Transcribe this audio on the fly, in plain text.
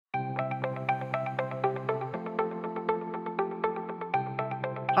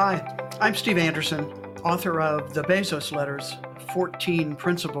Hi, I'm Steve Anderson, author of The Bezos Letters 14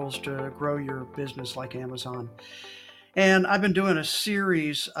 Principles to Grow Your Business Like Amazon. And I've been doing a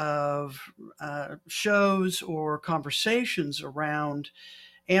series of shows or conversations around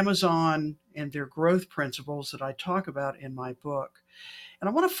Amazon and their growth principles that I talk about in my book. And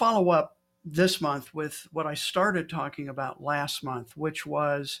I want to follow up this month with what I started talking about last month, which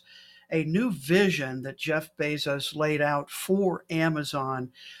was a new vision that Jeff Bezos laid out for Amazon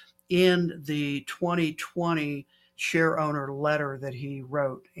in the 2020 share owner letter that he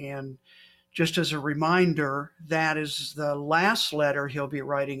wrote. And just as a reminder, that is the last letter he'll be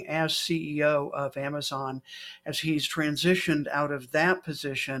writing as CEO of Amazon, as he's transitioned out of that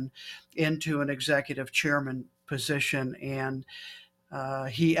position into an executive chairman position. And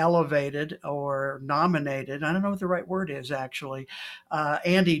he elevated or nominated, I don't know what the right word is actually,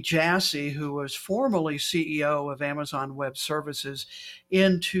 Andy Jassy, who was formerly CEO of Amazon Web Services,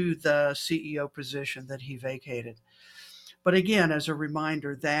 into the CEO position that he vacated. But again, as a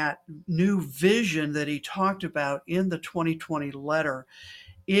reminder, that new vision that he talked about in the 2020 letter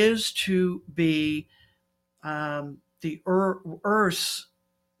is to be the Earth's,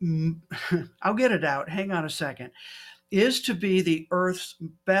 I'll get it out, hang on a second, is to be the Earth's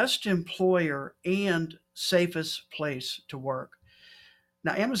best employer and safest place to work.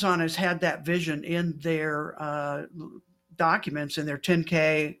 Now, Amazon has had that vision in their documents, in their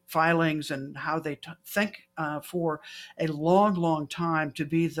 10K filings, and how they think for a long, long time to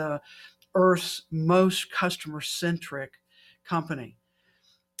be the Earth's most customer centric company.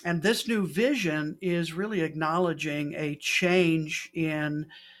 And this new vision is really acknowledging a change in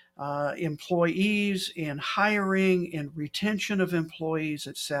employees, in hiring, in retention of employees,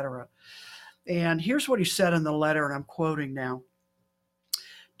 et cetera. And here's what he said in the letter, and I'm quoting now.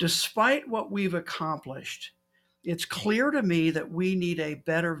 Despite what we've accomplished, it's clear to me that we need a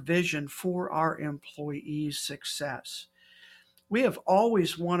better vision for our employees' success. We have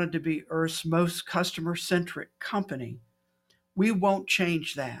always wanted to be Earth's most customer centric company. We won't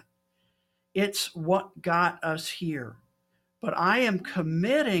change that. It's what got us here. But I am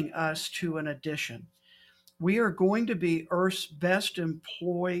committing us to an addition. We are going to be Earth's best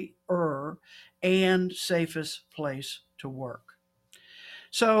employer and safest place to work.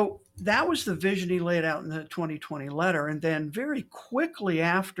 So that was the vision he laid out in the 2020 letter. And then very quickly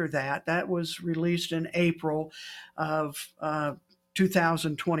after that, that was released in April of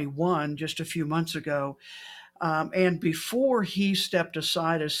 2021, just a few months ago. And before he stepped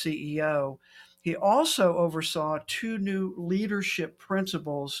aside as CEO, he also oversaw two new leadership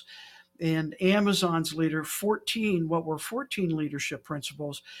principles in Amazon's leader 14, what were 14 leadership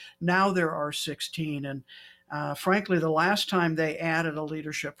principles. Now there are 16. And frankly, the last time they added a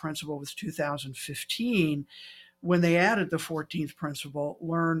leadership principle was 2015, when they added the 14th principle,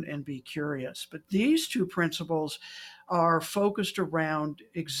 learn and be curious. But these two principles are focused around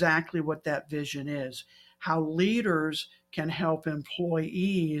exactly what that vision is, how leaders can help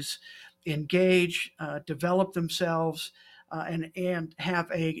employees engage, develop themselves, and have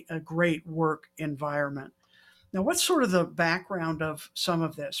a great work environment. Now, what's sort of the background of some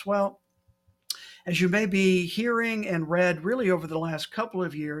of this? Well, as you may be hearing and read really over the last couple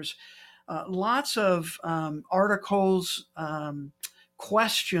of years, lots of articles,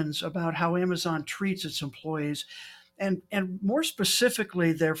 questions about how Amazon treats its employees, and more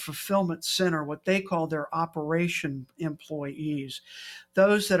specifically, their fulfillment center, what they call their operation employees,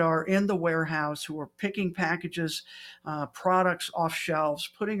 those that are in the warehouse who are picking packages, products off shelves,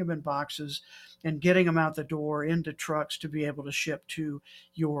 putting them in boxes, and getting them out the door into trucks to be able to ship to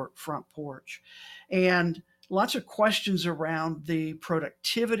your front porch. And lots of questions around the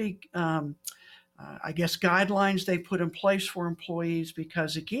productivity, I guess, guidelines they put in place for employees,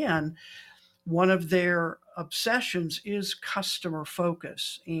 because again, one of their obsessions is customer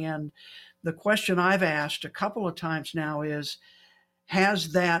focus. And the question I've asked a couple of times now is,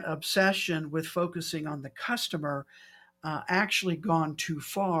 has that obsession with focusing on the customer actually gone too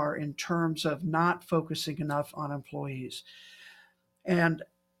far in terms of not focusing enough on employees? And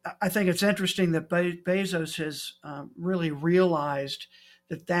I think it's interesting that Bezos has really realized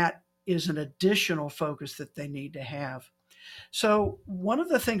that that is an additional focus that they need to have. So, one of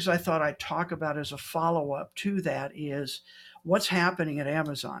the things I thought I'd talk about as a follow up to that is what's happening at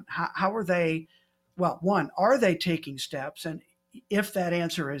Amazon. How are they? Well, one, are they taking steps? And if that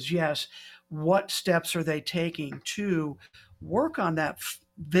answer is yes, what steps are they taking to work on that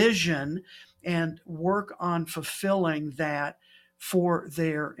vision and work on fulfilling that for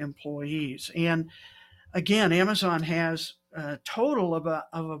their employees? And again, Amazon has a total of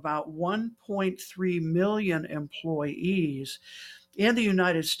about 1.3 million employees, In the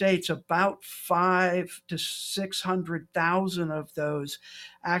United States, about 5 to 600,000 of those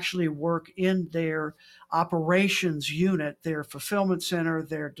actually work in their operations unit, their fulfillment center,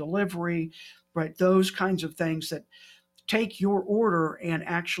 their delivery, right? Those kinds of things that take your order and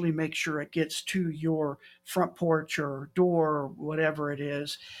actually make sure it gets to your front porch or door or whatever it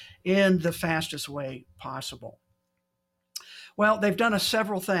is in the fastest way possible. Well, they've done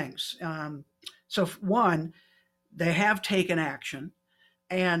several things. So, one, they have taken action.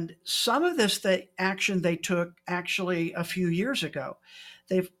 And some of this action they took actually a few years ago.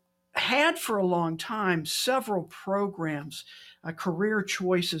 They've had for a long time several programs. Career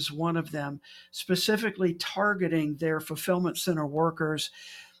Choice is one of them, specifically targeting their fulfillment center workers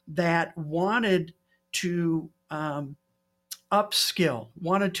that wanted to upskill,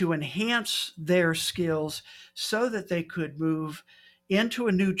 wanted to enhance their skills so that they could move into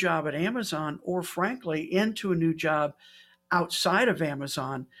a new job at Amazon or, frankly, into a new job outside of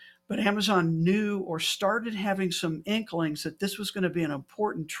Amazon. But Amazon knew or started having some inklings that this was going to be an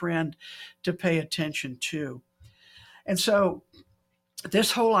important trend to pay attention to. And so,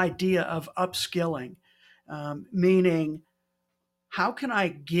 this whole idea of upskilling, meaning how can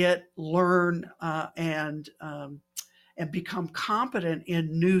I learn, and become competent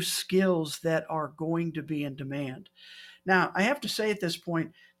in new skills that are going to be in demand. Now, I have to say at this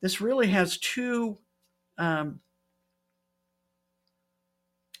point, this really has two um,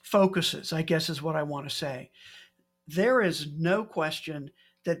 focuses, I guess is what I want to say. There is no question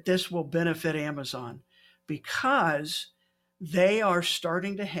that this will benefit Amazon because they are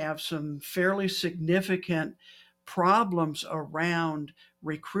starting to have some fairly significant problems around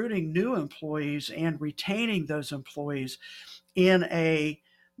recruiting new employees and retaining those employees in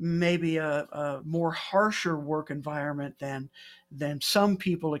maybe a more harsher work environment than some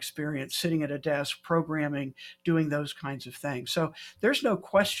people experience sitting at a desk programming, doing those kinds of things. So there's no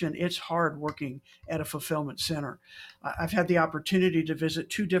question it's hard working at a fulfillment center. I've had the opportunity to visit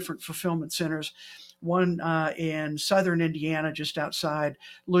two different fulfillment centers, one in southern Indiana, just outside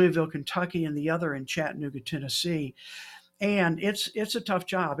Louisville, Kentucky, and the other in Chattanooga, Tennessee. And it's a tough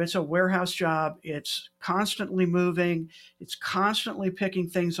job. It's a warehouse job. It's constantly moving. It's constantly picking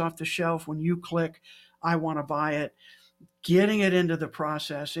things off the shelf when you click, I want to buy it, getting it into the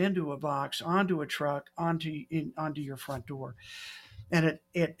process, into a box, onto a truck, onto your front door. And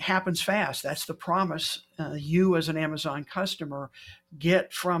it happens fast. That's the promise you as an Amazon customer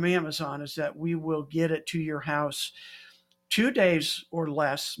get from Amazon, is that we will get it to your house 2 days or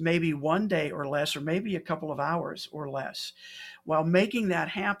less, maybe 1 day or less, or maybe a couple of hours or less. While making that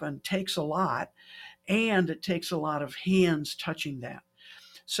happen takes a lot, and it takes a lot of hands touching that.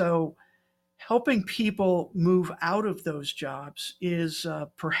 So helping people move out of those jobs is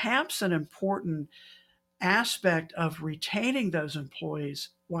perhaps an important aspect of retaining those employees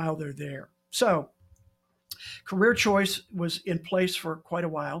while they're there. So Career Choice was in place for quite a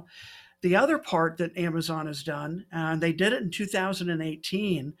while. The other part that Amazon has done, and they did it in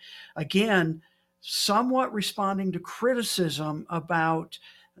 2018, again, somewhat responding to criticism about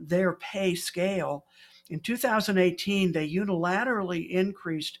their pay scale. In 2018, they unilaterally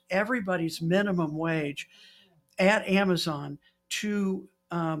increased everybody's minimum wage at Amazon to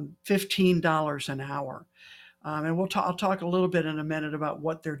 $15 an hour. And I'll talk a little bit in a minute about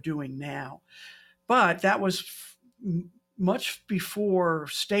what they're doing now. But that was much before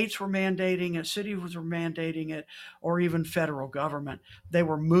states were mandating it, cities were mandating it, or even federal government. They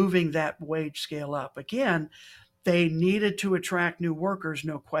were moving that wage scale up. Again, they needed to attract new workers,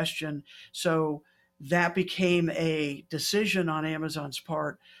 no question. So that became a decision on Amazon's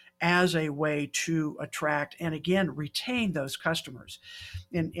part as a way to attract and, again, retain those customers.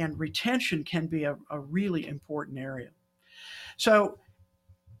 And retention can be a really important area. So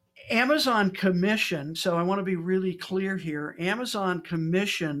Amazon commissioned, so I want to be really clear here. Amazon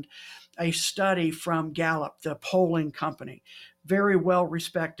commissioned a study from Gallup, the polling company, very well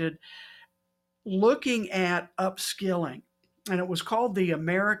respected, looking at upskilling. And it was called the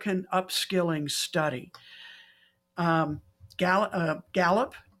American Upskilling Study.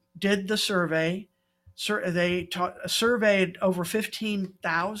 Gallup did the survey. They surveyed over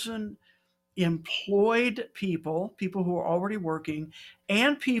 15,000 employed people who are already working,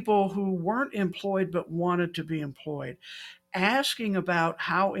 and people who weren't employed but wanted to be employed, asking about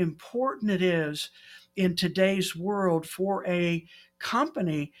how important it is in today's world for a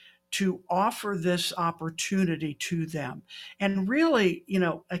company to offer this opportunity to them. And really,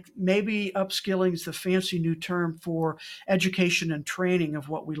 maybe upskilling is the fancy new term for education and training of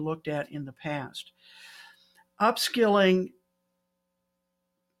what we looked at in the past. Upskilling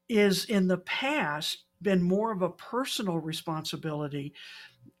is, in the past, been more of a personal responsibility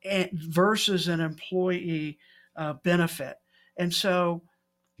versus an employee benefit. And so,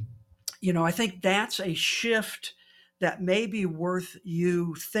 I think that's a shift that may be worth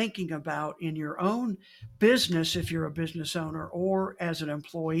you thinking about in your own business if you're a business owner or as an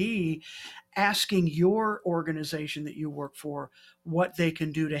employee, asking your organization that you work for what they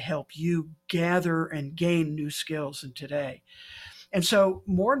can do to help you gather and gain new skills in today. And so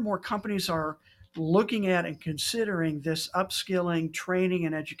more and more companies are looking at and considering this upskilling, training,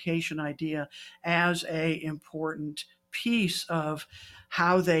 and education idea as a important piece of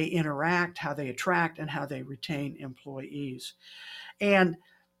how they interact, how they attract, and how they retain employees. And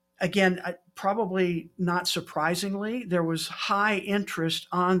again, probably not surprisingly, there was high interest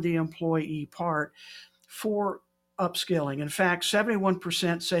on the employee part for upskilling. In fact,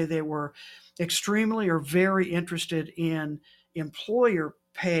 71% say they were extremely or very interested in employer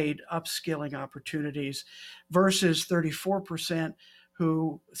paid upskilling opportunities versus 34%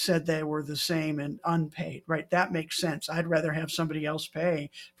 who said they were the same in unpaid, right? That makes sense. I'd rather have somebody else pay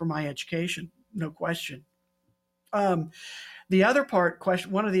for my education, no question. Um, the other part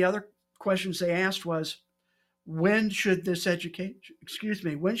question, one of the other questions they asked was, when should this education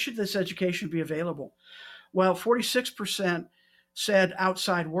be available? Well, 46% said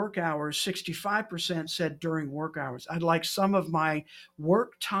outside work hours, 65% said during work hours. I'd like some of my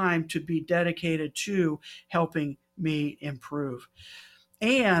work time to be dedicated to helping me improve.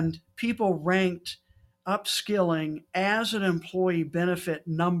 And people ranked upskilling as an employee benefit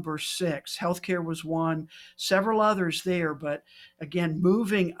number 6. Healthcare was one, several others there, but again,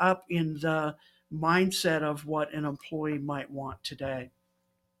 moving up in the mindset of what an employee might want today.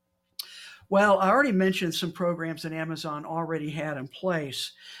 Well, I already mentioned some programs that Amazon already had in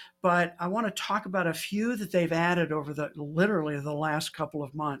place, but I want to talk about a few that they've added over literally the last couple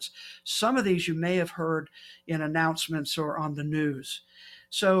of months. Some of these you may have heard in announcements or on the news.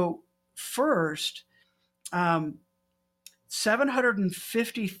 So first,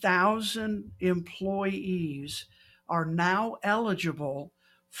 750,000 employees are now eligible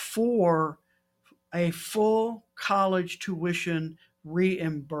for a full college tuition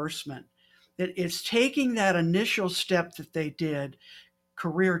reimbursement. It's taking that initial step that they did,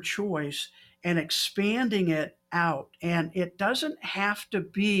 career choice, and expanding it out. And it doesn't have to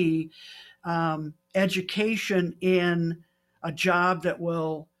be education in a job that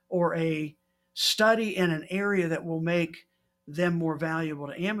will, or a study in an area that will make them more valuable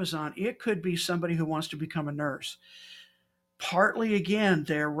to Amazon. It could be somebody who wants to become a nurse. Partly, again,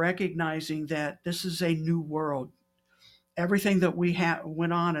 they're recognizing that this is a new world. Everything that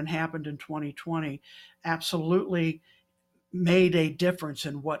went on and happened in 2020 absolutely made a difference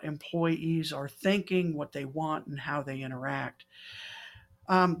in what employees are thinking, what they want, and how they interact.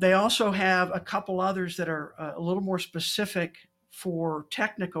 They also have a couple others that are a little more specific for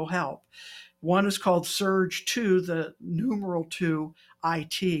technical help. One is called Surge 2, the numeral 2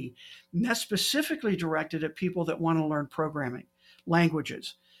 IT. And that's specifically directed at people that want to learn programming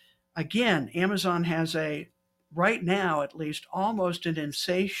languages. Again, Amazon has right now at least, almost an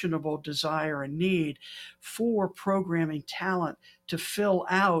insatiable desire and need for programming talent to fill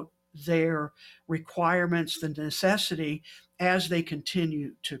out their requirements, the necessity as they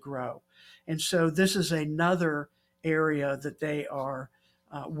continue to grow. And so this is another area that they are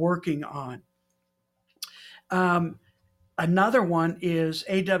working on. Another one is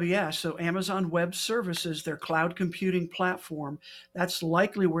AWS, so Amazon Web Services, their cloud computing platform. That's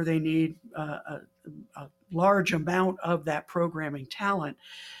likely where they need a large amount of that programming talent.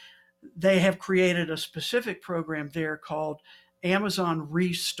 They have created a specific program there called Amazon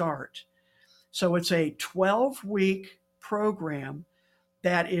Restart. So it's a 12-week program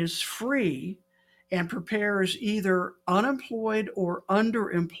that is free and prepares either unemployed or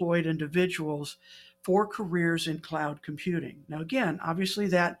underemployed individuals for careers in cloud computing. Now, again, obviously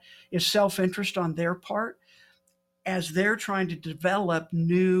that is self-interest on their part as they're trying to develop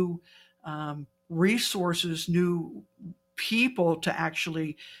new resources, new people to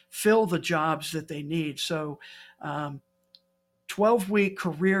actually fill the jobs that they need. So 12-week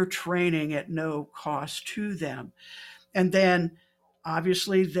career training at no cost to them. And then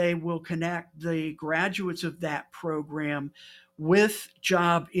obviously they will connect the graduates of that program with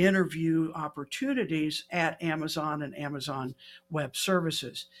job interview opportunities at Amazon and Amazon Web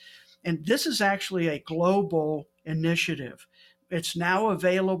Services. And this is actually a global initiative. It's now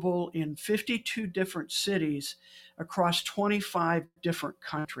available in 52 different cities across 25 different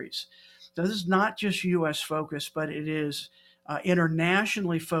countries. So this is not just US focused, but it is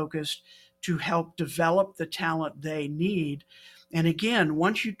internationally focused to help develop the talent they need. And again,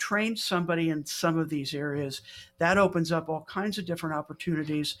 once you train somebody in some of these areas, that opens up all kinds of different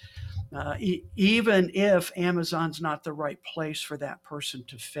opportunities, even if Amazon's not the right place for that person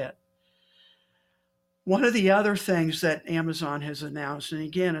to fit. One of the other things that Amazon has announced, and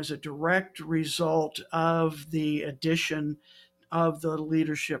again, as a direct result of the addition of the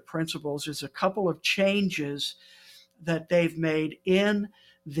leadership principles, is a couple of changes that they've made in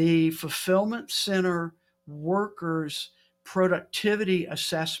the fulfillment center workers' productivity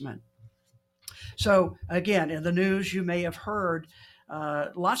assessment. So, again, in the news, you may have heard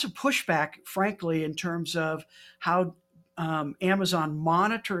lots of pushback, frankly, in terms of how Amazon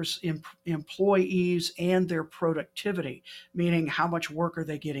monitors employees and their productivity, meaning how much work are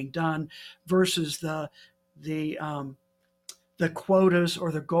they getting done versus the the quotas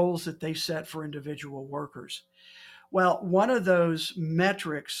or the goals that they set for individual workers. Well, one of those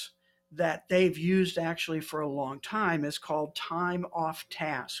metrics that they've used actually for a long time is called time off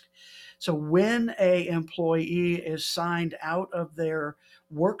task. So when a employee is signed out of their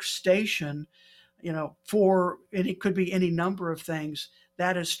workstation, for, and it could be any number of things,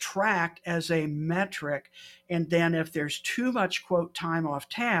 that is tracked as a metric. And then if there's too much, quote, time off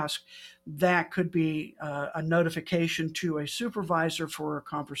task, that could be a notification to a supervisor for a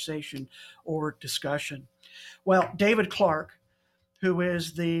conversation or discussion. Well, David Clark, who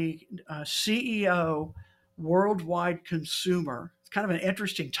is the CEO Worldwide Consumer, it's kind of an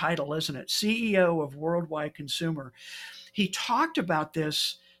interesting title, isn't it? CEO of Worldwide Consumer. He talked about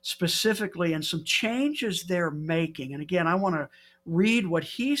this specifically and some changes they're making. And again, I want to read what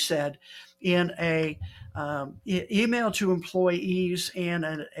he said in a email to employees and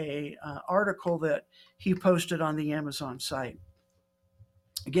a article that he posted on the Amazon site.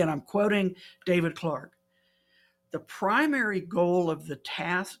 Again, I'm quoting David Clark. The primary goal of the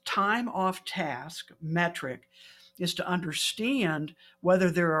time off task metric is to understand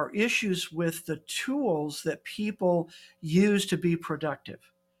whether there are issues with the tools that people use to be productive,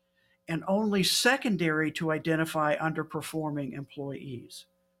 and only secondary to identify underperforming employees.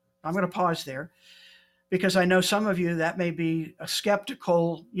 I'm going to pause there because I know some of you that may be a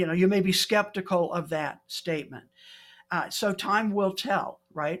skeptical, you may be skeptical of that statement. So time will tell,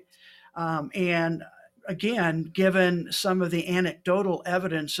 right? And again, given some of the anecdotal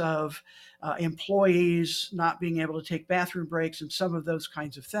evidence of employees not being able to take bathroom breaks and some of those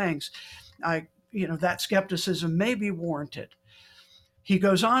kinds of things, that skepticism may be warranted. He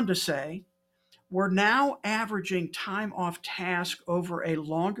goes on to say, we're now averaging time off task over a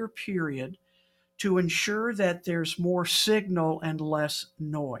longer period to ensure that there's more signal and less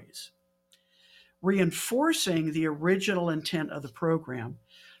noise, reinforcing the original intent of the program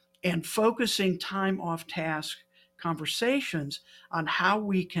and focusing time off task conversations on how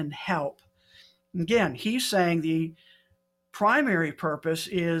we can help. Again, he's saying the primary purpose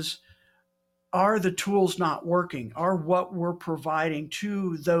is, are the tools not working? Are what we're providing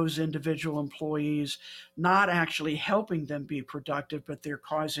to those individual employees not actually helping them be productive, but they're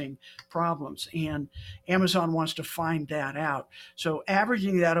causing problems? And Amazon wants to find that out. So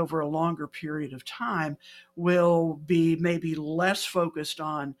averaging that over a longer period of time will be maybe less focused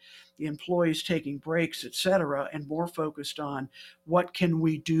on the employees taking breaks, et cetera, and more focused on what can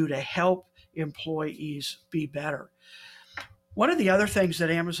we do to help employees be better. One of the other things that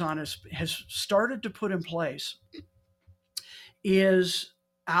Amazon has started to put in place is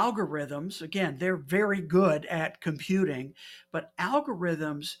algorithms. Again, they're very good at computing, but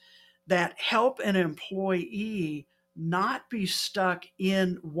algorithms that help an employee not be stuck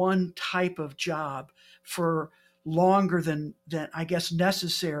in one type of job for longer than I guess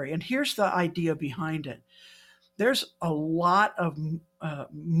necessary. And here's the idea behind it. There's a lot of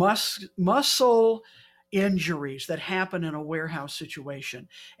muscle injuries that happen in a warehouse situation,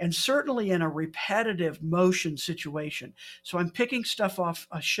 and certainly in a repetitive motion situation. So I'm picking stuff off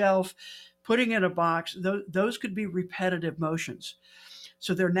a shelf, putting it in a box. Those could be repetitive motions.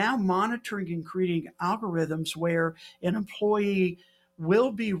 So they're now monitoring and creating algorithms where an employee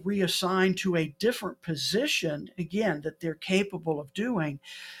will be reassigned to a different position, again, that they're capable of doing,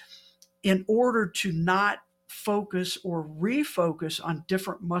 in order to not focus or refocus on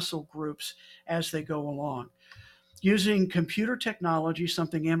different muscle groups as they go along. Using computer technology,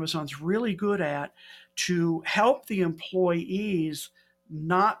 something Amazon's really good at, to help the employees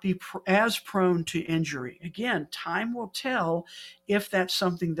not be as prone to injury. Again, time will tell if that's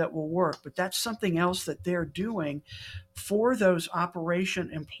something that will work, but that's something else that they're doing for those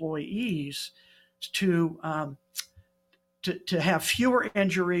operation employees to have fewer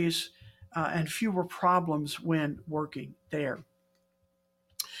injuries and fewer problems when working there.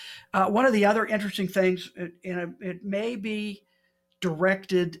 One of the other interesting things, it may be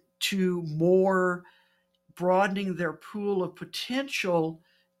directed to more broadening their pool of potential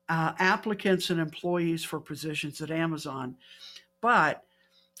applicants and employees for positions at Amazon. But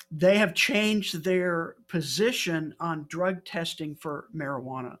they have changed their position on drug testing for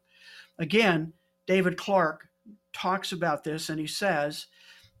marijuana. Again, David Clark talks about this and he says,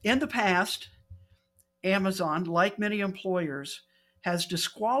 in the past, Amazon, like many employers, has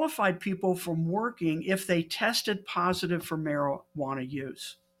disqualified people from working if they tested positive for marijuana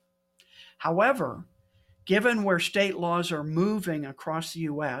use. However, given where state laws are moving across the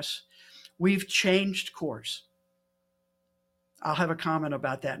US, we've changed course. I'll have a comment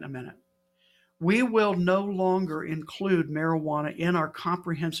about that in a minute. We will no longer include marijuana in our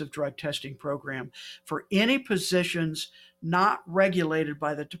comprehensive drug testing program for any positions not regulated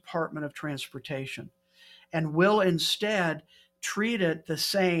by the Department of Transportation, and will instead treat it the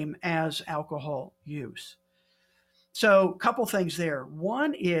same as alcohol use. So, a couple things there.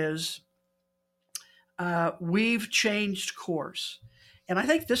 One is we've changed course. And I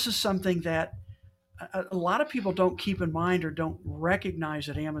think this is something that a lot of people don't keep in mind or don't recognize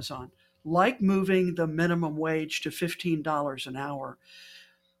at Amazon, like moving the minimum wage to $15 an hour.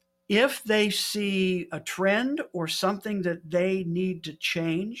 If they see a trend or something that they need to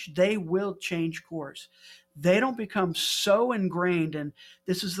change, they will change course. They don't become so ingrained in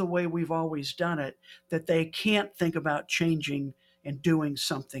this is the way we've always done it that they can't think about changing and doing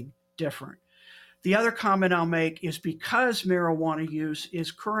something different. The other comment I'll make is because marijuana use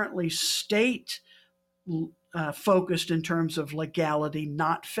is currently state focused in terms of legality,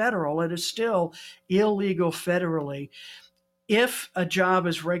 not federal, it is still illegal federally. If a job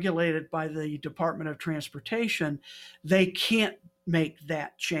is regulated by the Department of Transportation, they can't make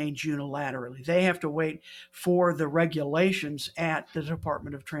that change unilaterally. They have to wait for the regulations at the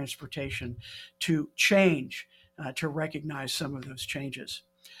Department of Transportation to change, to recognize some of those changes.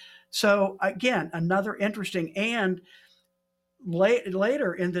 So again, another interesting, and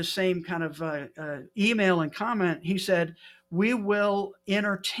later in this same kind of email and comment, he said, we will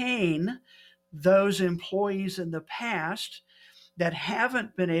entertain those employees in the past that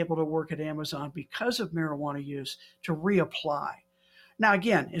haven't been able to work at Amazon because of marijuana use to reapply. Now,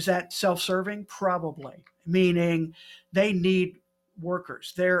 again, is that self-serving? Probably, meaning they need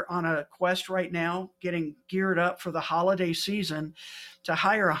workers. They're on a quest right now, getting geared up for the holiday season to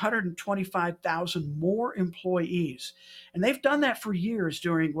hire 125,000 more employees. And they've done that for years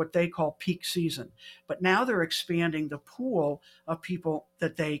during what they call peak season. But now they're expanding the pool of people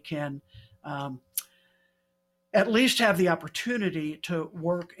that they can at least have the opportunity to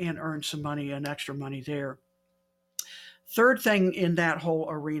work and earn some money and extra money there. Third thing in that whole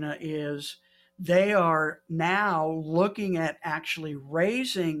arena is they are now looking at actually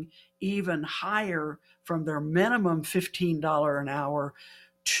raising even higher from their minimum $15 an hour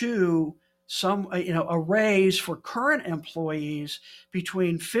to some, a raise for current employees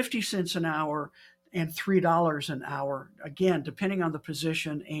between 50 cents an hour and $3 an hour, again, depending on the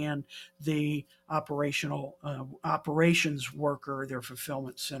position and the operations worker, their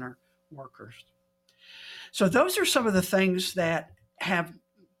fulfillment center workers. So those are some of the things that have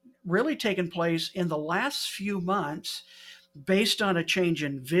really taken place in the last few months based on a change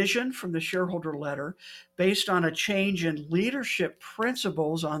in vision from the shareholder letter, based on a change in leadership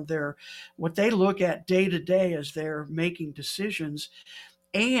principles on their what they look at day to day as they're making decisions,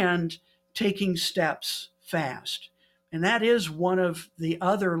 and taking steps fast. And that is one of the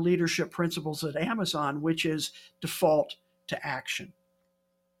other leadership principles at Amazon, which is default to action.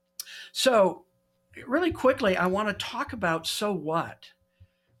 So really quickly, I want to talk about so what,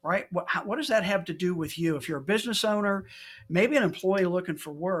 right? What does that have to do with you? If you're a business owner, maybe an employee looking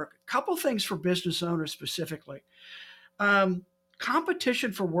for work, a couple things for business owners specifically.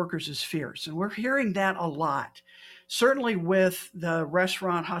 Competition for workers is fierce, and we're hearing that a lot. Certainly with the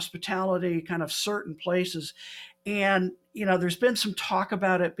restaurant, hospitality, kind of certain places. And, there's been some talk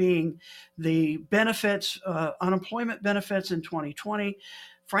about it being the benefits, unemployment benefits in 2020.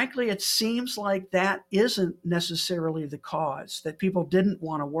 Frankly, it seems like that isn't necessarily the cause, that people didn't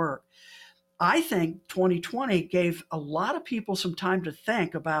want to work. I think 2020 gave a lot of people some time to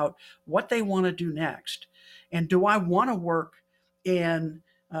think about what they want to do next. And do I want to work in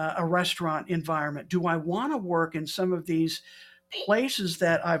a restaurant environment? Do I want to work in some of these places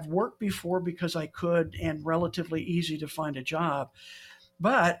that I've worked before because I could and relatively easy to find a job?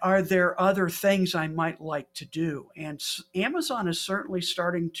 But are there other things I might like to do? And Amazon is certainly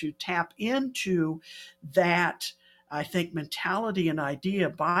starting to tap into that, I think, mentality and idea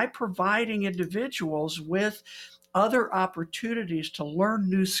by providing individuals with other opportunities to learn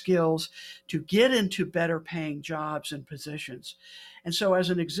new skills, to get into better paying jobs and positions. And so, as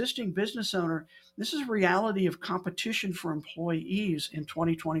an existing business owner, this is a reality of competition for employees in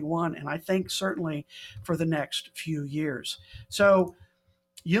 2021, and I think certainly for the next few years. So,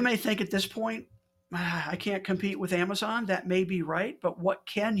 you may think at this point, I can't compete with Amazon. That may be right, but what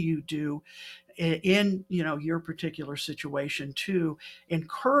can you do in your particular situation to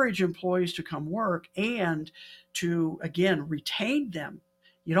encourage employees to come work and to again retain them?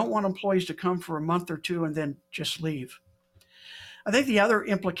 You don't want employees to come for a month or two and then just leave. I think the other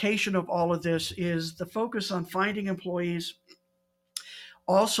implication of all of this is the focus on finding employees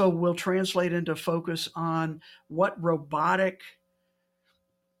also will translate into focus on what robotic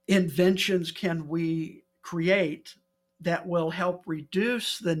inventions can we create that will help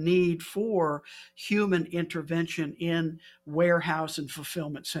reduce the need for human intervention in warehouse and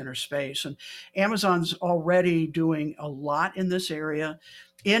fulfillment center space. And Amazon's already doing a lot in this area.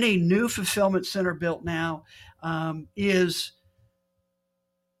 Any new fulfillment center built now is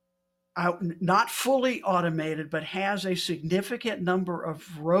not fully automated, but has a significant number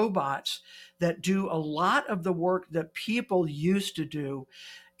of robots that do a lot of the work that people used to do,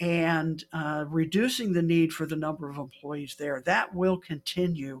 and reducing the need for the number of employees there. That will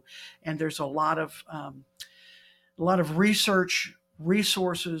continue, and there's a lot of research,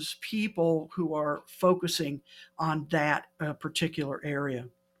 resources, people who are focusing on that particular area.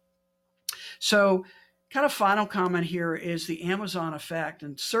 So, kind of final comment here is the Amazon effect.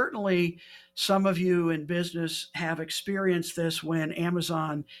 And certainly some of you in business have experienced this when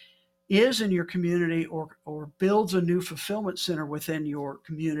Amazon is in your community or builds a new fulfillment center within your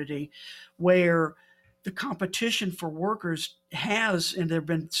community, where the competition for workers has, and there have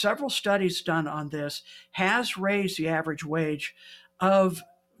been several studies done on this, has raised the average wage of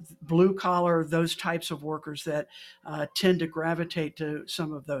blue collar, those types of workers that tend to gravitate to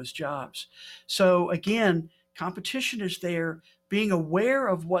some of those jobs. So again, competition is there. Being aware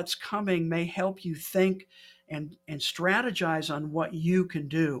of what's coming may help you think and strategize on what you can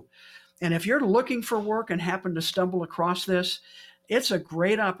do. And if you're looking for work and happen to stumble across this, it's a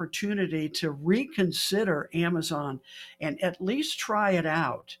great opportunity to reconsider Amazon and at least try it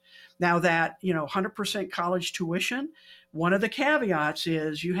out. Now that, 100% college tuition, one of the caveats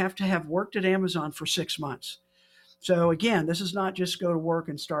is you have to have worked at Amazon for 6 months. So again, this is not just go to work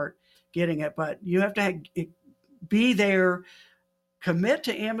and start getting it, but you have to be there, commit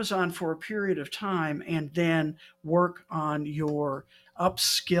to Amazon for a period of time, and then work on your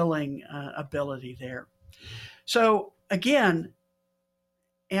upskilling ability there. So again,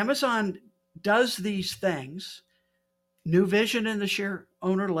 Amazon does these things: new vision in the share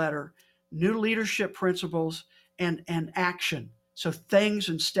owner letter, new leadership principles, and action. So things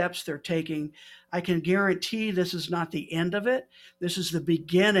and steps they're taking. I can guarantee this is not the end of it. This is the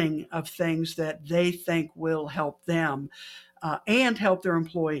beginning of things that they think will help them and help their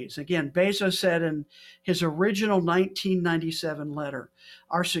employees. Again, Bezos said in his original 1997 letter,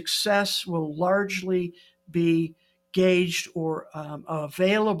 our success will largely be gauged or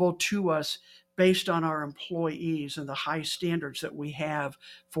available to us based on our employees and the high standards that we have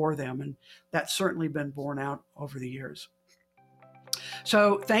for them. And that's certainly been borne out over the years.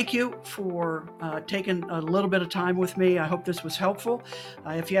 So thank you for taking a little bit of time with me. I hope this was helpful.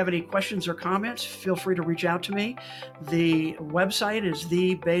 If you have any questions or comments, feel free to reach out to me. The website is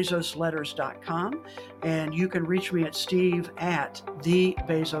thebezosletters.com, and you can reach me at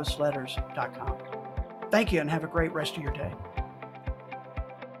steve@thebezosletters.com. Thank you, and have a great rest of your day.